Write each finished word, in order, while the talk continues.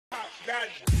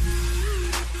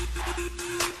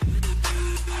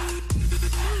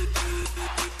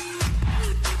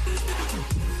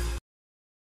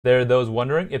There are those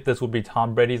wondering if this will be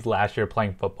Tom Brady's last year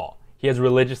playing football. He has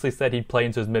religiously said he'd play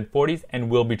into his mid-40s and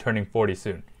will be turning 40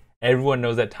 soon. Everyone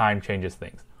knows that time changes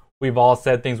things. We've all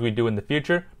said things we do in the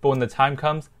future, but when the time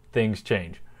comes, things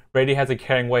change. Brady has a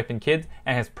caring wife and kids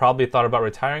and has probably thought about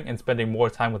retiring and spending more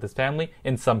time with his family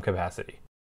in some capacity.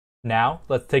 Now,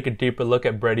 let's take a deeper look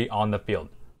at Brady on the field.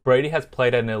 Brady has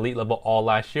played at an elite level all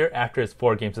last year after his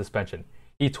 4-game suspension.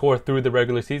 He tore through the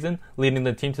regular season, leading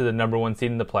the team to the number 1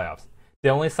 seed in the playoffs. The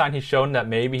only sign he's shown that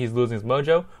maybe he's losing his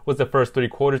mojo was the first 3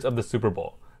 quarters of the Super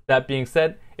Bowl. That being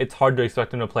said, it's hard to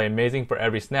expect him to play amazing for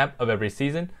every snap of every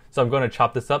season, so I'm going to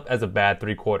chop this up as a bad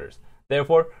 3 quarters.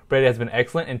 Therefore, Brady has been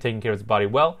excellent in taking care of his body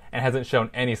well and hasn't shown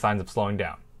any signs of slowing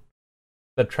down.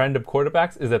 The trend of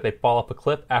quarterbacks is that they fall off a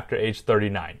cliff after age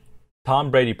 39.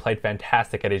 Tom Brady played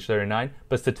fantastic at age 39,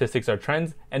 but statistics are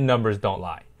trends and numbers don't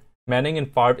lie. Manning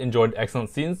and Favre enjoyed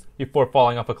excellent seasons before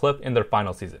falling off a cliff in their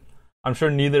final season. I'm sure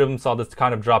neither of them saw this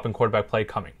kind of drop in quarterback play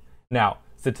coming. Now,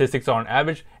 statistics are on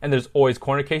average, and there's always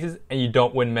corner cases, and you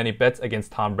don't win many bets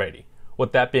against Tom Brady.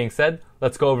 With that being said,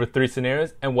 let's go over 3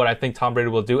 scenarios and what I think Tom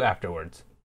Brady will do afterwards.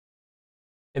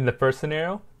 In the first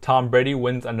scenario, Tom Brady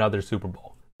wins another Super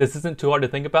Bowl. This isn't too hard to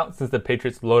think about since the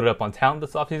Patriots loaded up on talent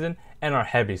this offseason and are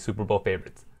heavy Super Bowl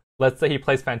favorites. Let's say he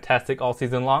plays fantastic all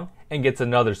season long and gets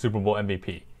another Super Bowl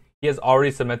MVP. He has already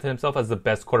cemented himself as the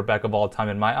best quarterback of all time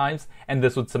in my eyes, and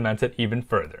this would cement it even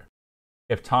further.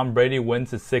 If Tom Brady wins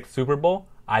his 6th Super Bowl,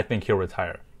 I think he'll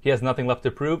retire. He has nothing left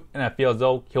to prove, and I feel as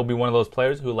though he'll be one of those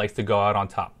players who likes to go out on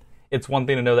top. It's one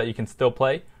thing to know that you can still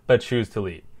play, but choose to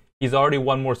leave. He's already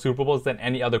won more Super Bowls than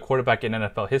any other quarterback in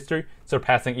NFL history,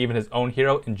 surpassing even his own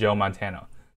hero in Joe Montana.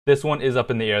 This one is up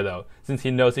in the air though, since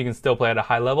he knows he can still play at a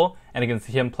high level, and I can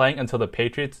see him playing until the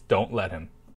Patriots don't let him.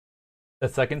 The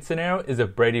second scenario is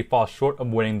if Brady falls short of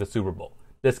winning the Super Bowl.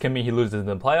 This can mean he loses in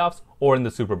the playoffs or in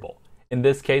the Super Bowl. In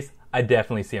this case, I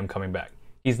definitely see him coming back.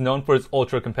 He's known for his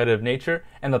ultra-competitive nature,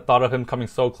 and the thought of him coming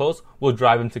so close will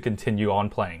drive him to continue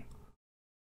on playing.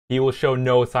 He will show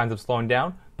no signs of slowing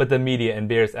down, but the media and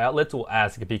various outlets will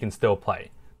ask if he can still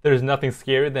play. There is nothing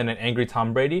scarier than an angry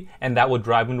Tom Brady, and that will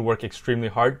drive him to work extremely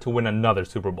hard to win another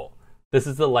Super Bowl. This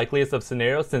is the likeliest of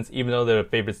scenarios since even though they're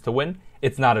favorites to win,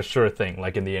 it's not a sure thing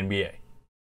like in the NBA.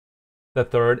 The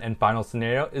third and final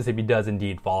scenario is if he does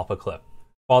indeed fall off a cliff.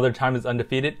 Father Time is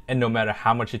undefeated, and no matter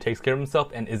how much he takes care of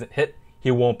himself and isn't hit, he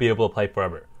won't be able to play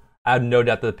forever. I have no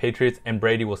doubt that the Patriots and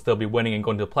Brady will still be winning and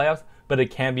going to the playoffs, but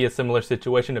it can be a similar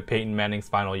situation to Peyton Manning's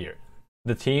final year.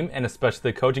 The team, and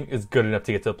especially the coaching, is good enough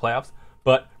to get to the playoffs,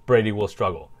 but Brady will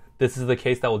struggle. This is the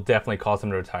case that will definitely cause him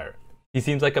to retire. He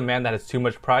seems like a man that has too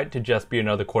much pride to just be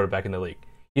another quarterback in the league.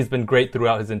 He's been great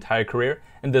throughout his entire career,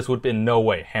 and this would in no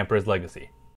way hamper his legacy.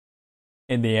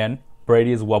 In the end,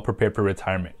 Brady is well prepared for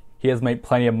retirement. He has made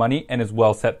plenty of money and is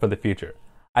well set for the future.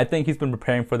 I think he's been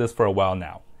preparing for this for a while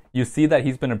now. You see that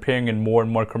he's been appearing in more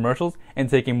and more commercials and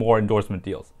taking more endorsement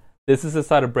deals. This is a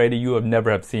side of Brady you have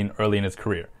never seen early in his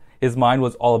career. His mind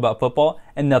was all about football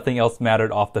and nothing else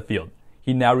mattered off the field.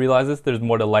 He now realizes there's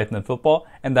more to life than football,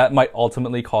 and that might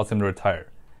ultimately cause him to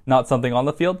retire. Not something on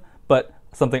the field, but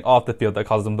something off the field that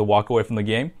causes him to walk away from the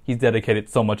game he's dedicated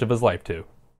so much of his life to.